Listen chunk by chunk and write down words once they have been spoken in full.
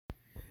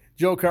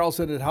Joe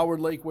Carlson at Howard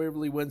Lake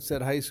Waverly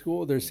Winsted High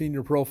School, their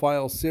senior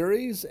profile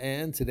series,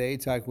 and today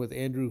talking with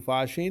Andrew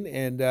Fasching.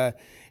 And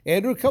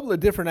Andrew, a couple of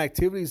different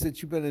activities that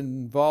you've been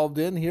involved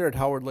in here at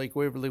Howard Lake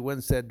Waverly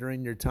Winsted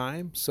during your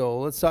time. So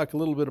let's talk a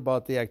little bit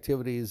about the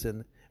activities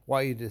and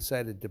why you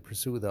decided to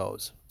pursue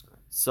those.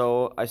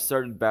 So I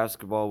started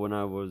basketball when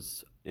I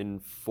was in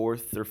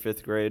 4th or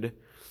 5th grade,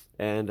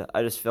 and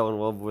I just fell in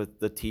love with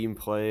the team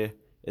play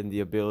and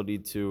the ability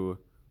to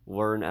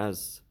learn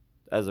as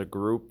a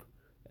group,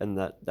 and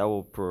that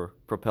will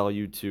propel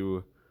you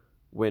to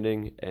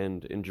winning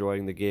and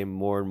enjoying the game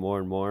more and more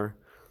and more.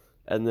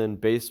 And then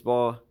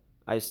baseball,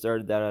 I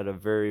started that at a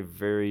very,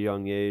 very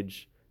young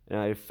age, and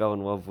I fell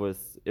in love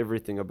with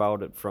everything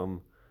about it,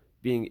 from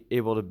being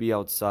able to be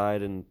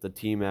outside and the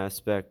team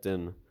aspect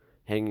and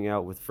hanging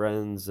out with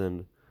friends,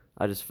 and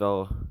I just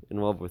fell in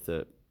love with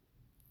it.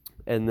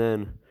 And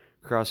then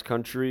cross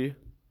country,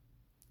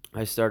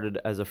 I started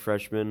as a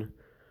freshman,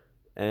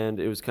 and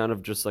it was kind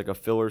of just like a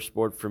filler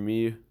sport for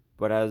me.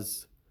 But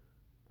as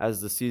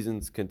the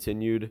seasons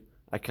continued,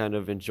 I kind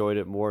of enjoyed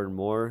it more and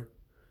more,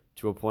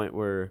 to a point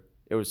where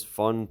it was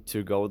fun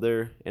to go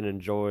there and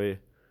enjoy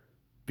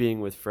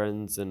being with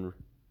friends and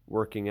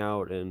working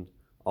out and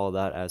all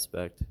that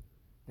aspect.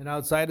 And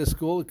outside of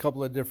school, a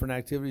couple of different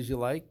activities you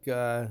like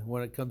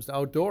when it comes to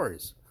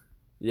outdoors.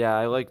 Yeah,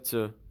 I like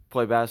to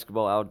play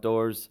basketball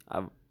outdoors.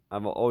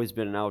 I've always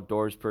been an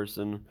outdoors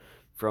person,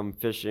 from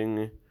fishing.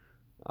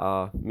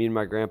 Me and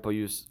my grandpa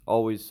used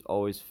always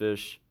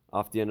fish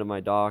off the end of my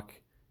dock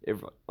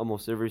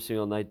almost every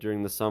single night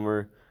during the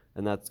summer,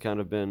 and that's kind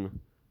of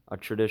been a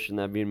tradition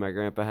that me and my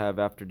grandpa have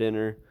after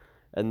dinner.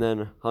 And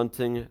then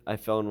hunting, I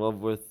fell in love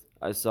with.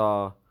 I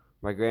saw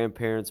my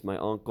grandparents, my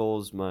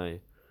uncles, my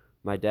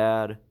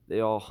dad,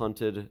 they all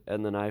hunted,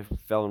 and then I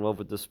fell in love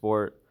with the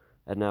sport,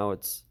 and now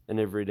it's an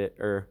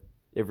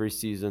every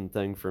season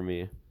thing for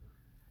me.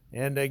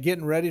 And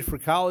getting ready for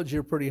college,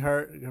 you're pretty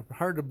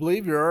hard to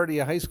believe you're already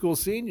a high school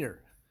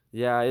senior.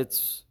 Yeah,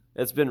 it's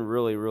been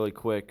really, really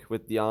quick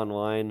with the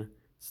online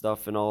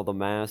stuff and all the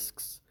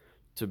masks.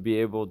 To be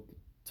able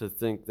to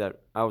think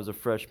that I was a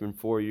freshman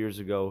 4 years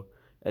ago,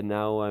 and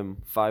now I'm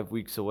 5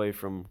 weeks away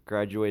from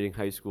graduating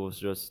high school is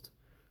just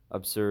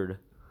absurd.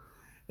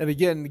 And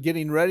again,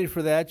 getting ready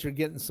for that, you're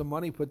getting some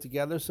money put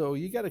together, so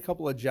you got a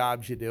couple of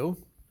jobs you do.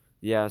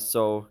 Yeah,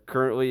 so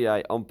currently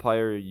I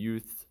umpire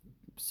youth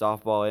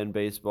softball and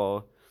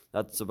baseball.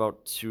 That's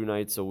about 2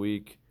 nights a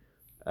week.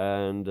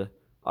 And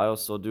I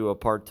also do a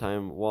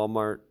part-time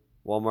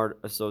Walmart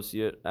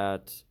associate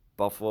at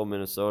Buffalo,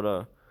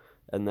 Minnesota,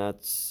 and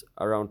that's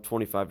around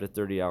 25 to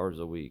 30 hours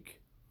a week.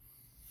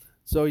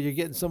 So you're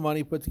getting some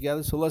money put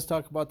together, so let's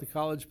talk about the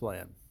college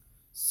plan.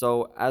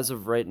 So as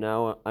of right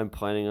now, I'm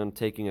planning on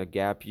taking a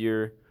gap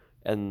year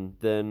and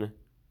then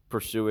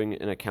pursuing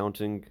an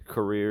accounting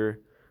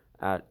career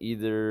at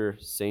either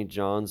St.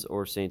 John's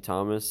or St.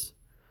 Thomas,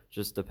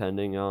 just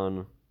depending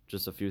on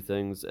just a few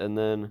things. And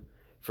then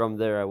from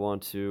there, I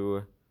want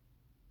to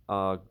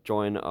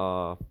join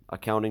a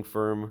accounting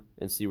firm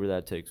and see where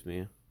that takes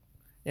me.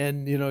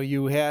 And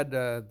you had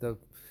the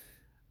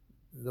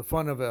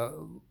fun of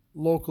a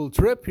local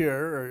trip here,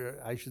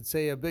 or I should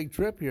say a big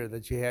trip here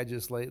that you had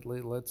just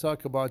lately. Let's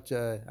talk about,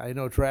 I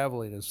know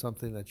traveling is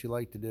something that you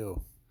like to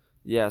do.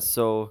 Yeah,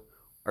 so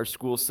our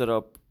school set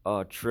up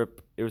a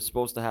trip. It was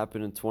supposed to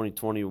happen in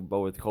 2020, but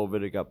with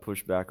COVID, it got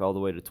pushed back all the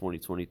way to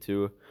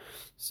 2022.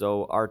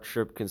 So our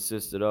trip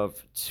consisted of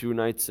 2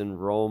 nights in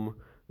Rome,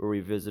 where we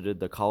visited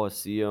the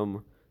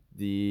Colosseum,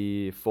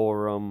 the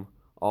Forum,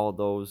 all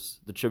those,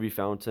 the Trevi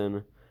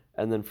Fountain.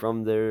 And then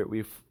from there,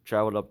 we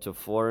traveled up to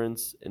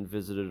Florence and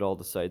visited all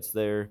the sites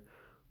there.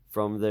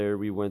 From there,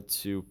 we went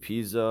to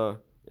Pisa,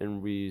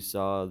 and we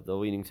saw the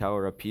Leaning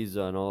Tower of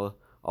Pisa and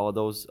all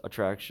those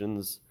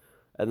attractions.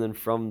 And then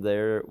from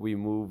there, we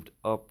moved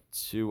up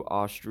to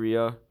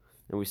Austria,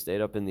 and we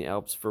stayed up in the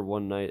Alps for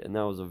 1 night, and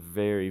that was a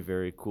very,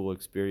 very cool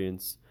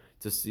experience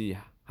to see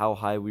how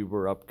high we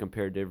were up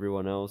compared to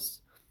everyone else.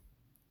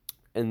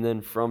 And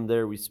then from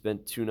there, we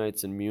spent 2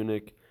 nights in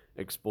Munich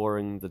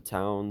exploring the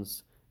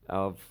towns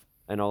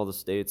and all the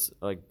states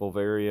like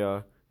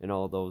Bavaria and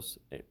all those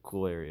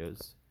cool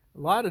areas.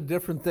 A lot of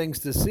different things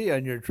to see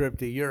on your trip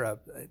to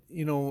Europe.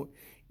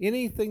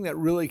 Anything that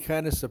really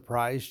kind of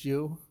surprised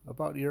you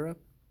about Europe?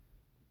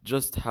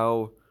 Just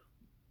how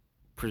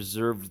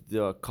preserved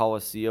the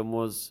Colosseum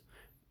was,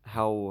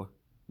 how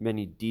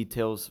many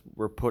details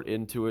were put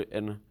into it,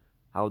 and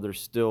how they're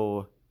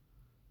still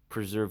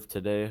preserved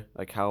today,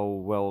 like how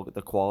well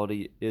the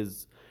quality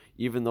is.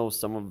 Even though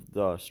some of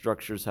the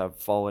structures have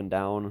fallen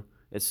down,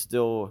 it's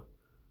still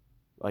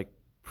like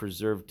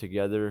preserved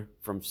together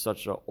from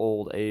such an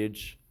old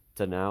age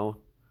to now.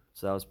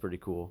 So that was pretty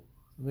cool.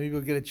 Maybe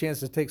we'll get a chance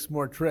to take some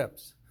more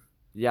trips.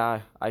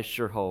 Yeah, I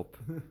sure hope.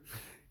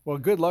 Well,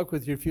 good luck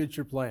with your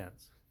future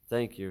plans.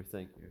 Thank you.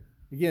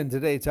 Again,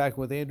 today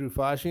talking with Andrew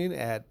Fasching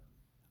at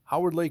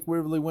Howard Lake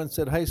Waverly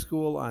Winsted High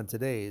School on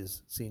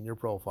today's Senior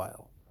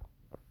Profile.